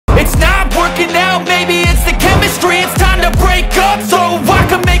working out, maybe it's the chemistry. It's time to break up so I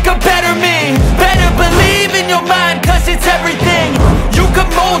can make a better me. Better believe in your mind, cause it's everything. You can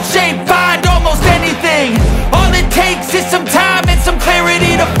mold, shape, find almost anything. All it takes is some time and some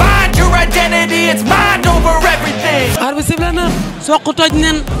clarity to find your identity. It's mind over everything. arbitre sifflé na, Sokh toj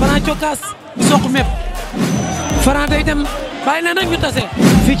nen, Franc cokkaas, Sokh mépp. Franc day dem, bàyyi leen rek ñu tase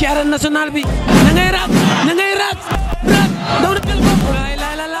fii ci arène nationale bi. na ngay raak daw na jël ko.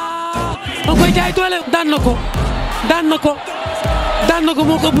 da koy jaay doole, daan na ko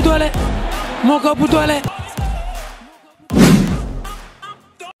moo ko ëpp doole.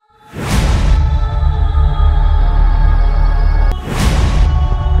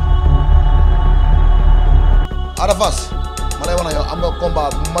 Ada Fass ma lay wax na yow am nga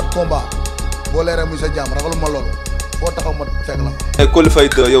combat bu mat combat boo leeree muy sa jàmm ragaluma loolu foo taxaw ma fekk la fa. Coly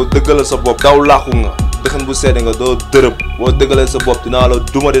Faye yow dëggalal sa bopp daw laaxu nga dëxan bu seede nga doo dërëb boo dëggalee sa bopp dinaa la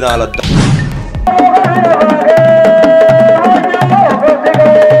duma dinaa la da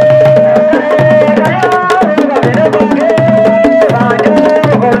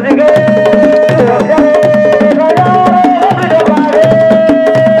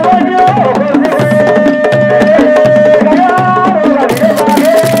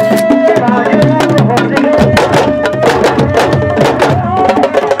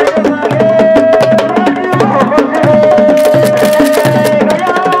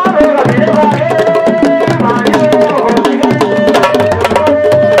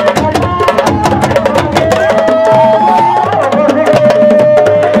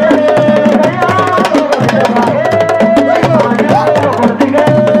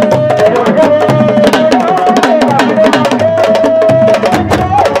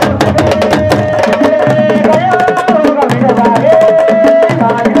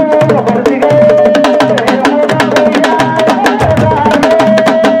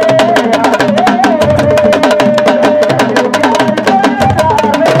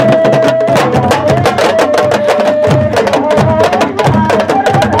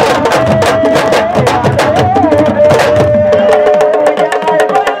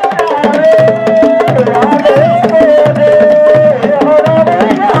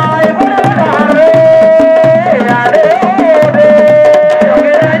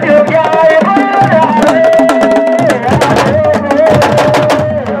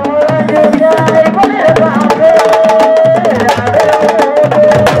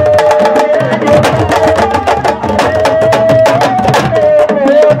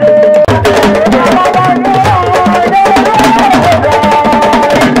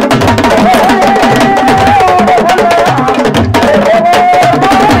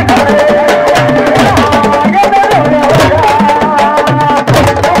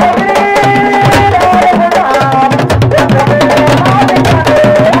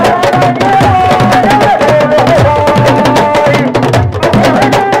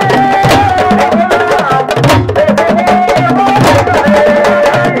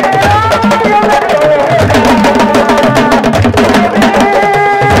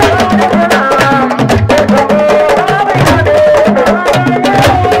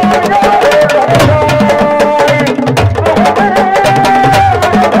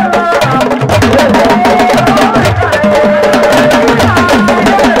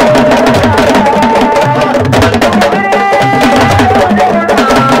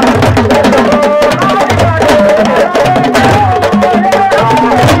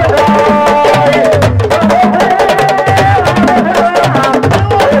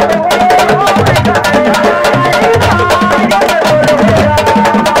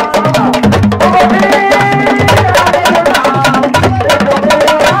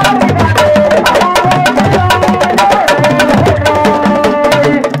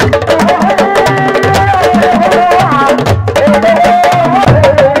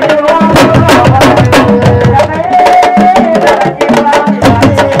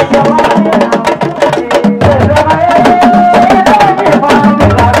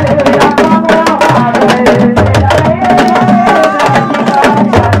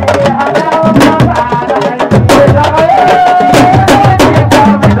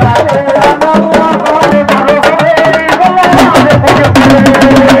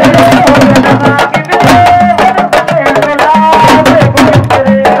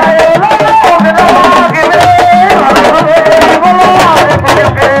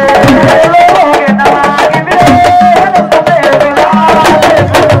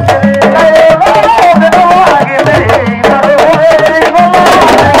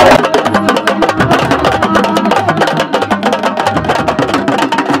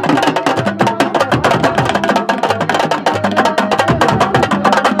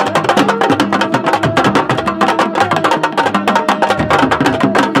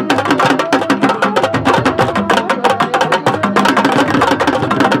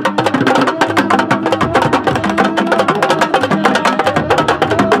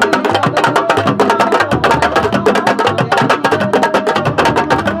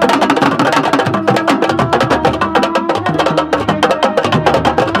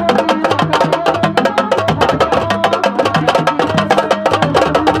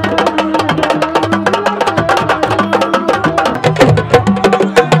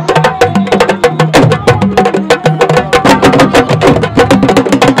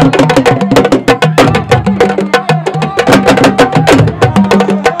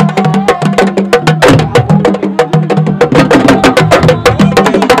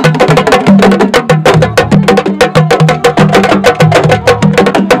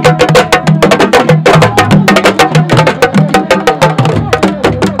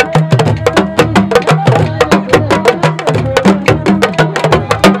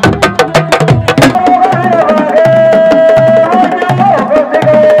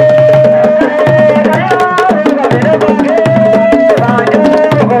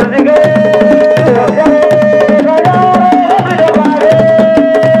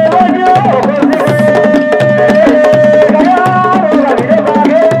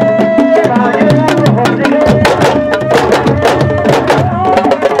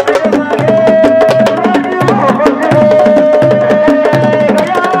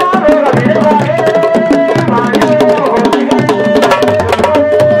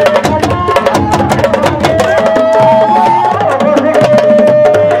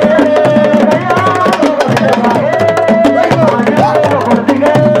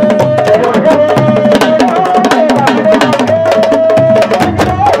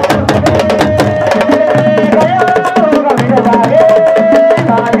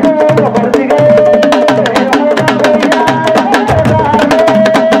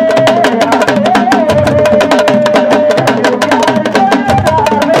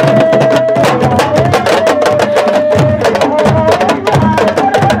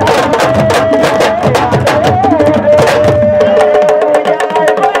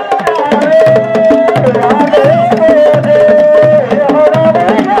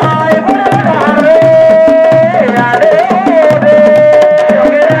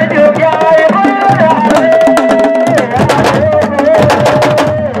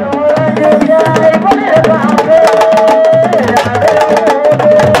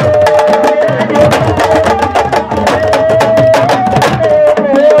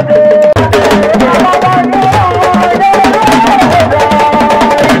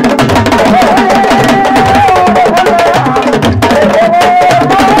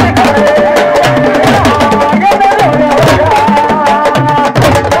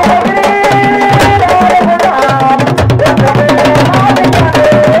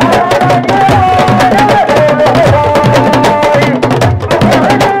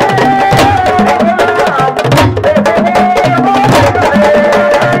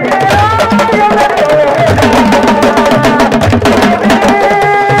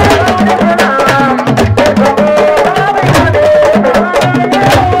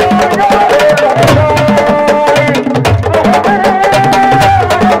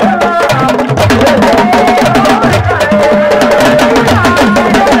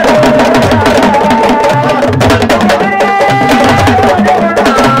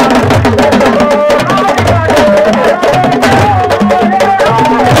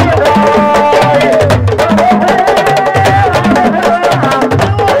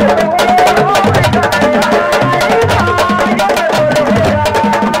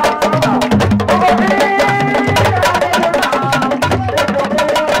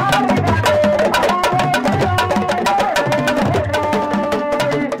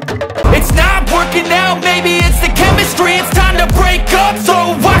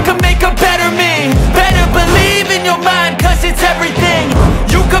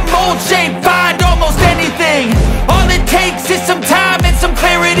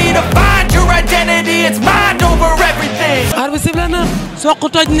Sokh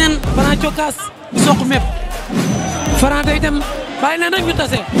toj nen Franc cokaas Sokh mépp Franc day dem bàyyi leen rek ñu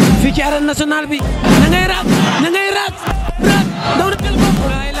tase fii ci arène nationale bi na ngay raak daw na jël bopp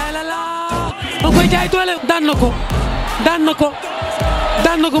da koy jaay doole daan na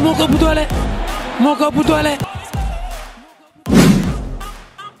ko moo ko ëpp doole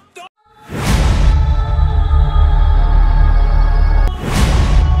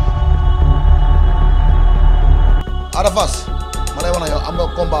Ada Fass ma lay wax na yow am nga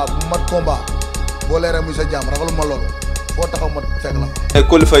combat bu mat combat boo leeree muy sa jàmm ragalu ma loolu foo taxaw ma fekk la. mais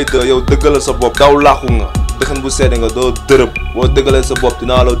Coly Faye yow dëggalal sa bopp. daw laaxu nga dëxën bu seede nga doo dërëb boo dëggalee sa bopp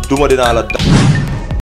dinaa la duma dinaa la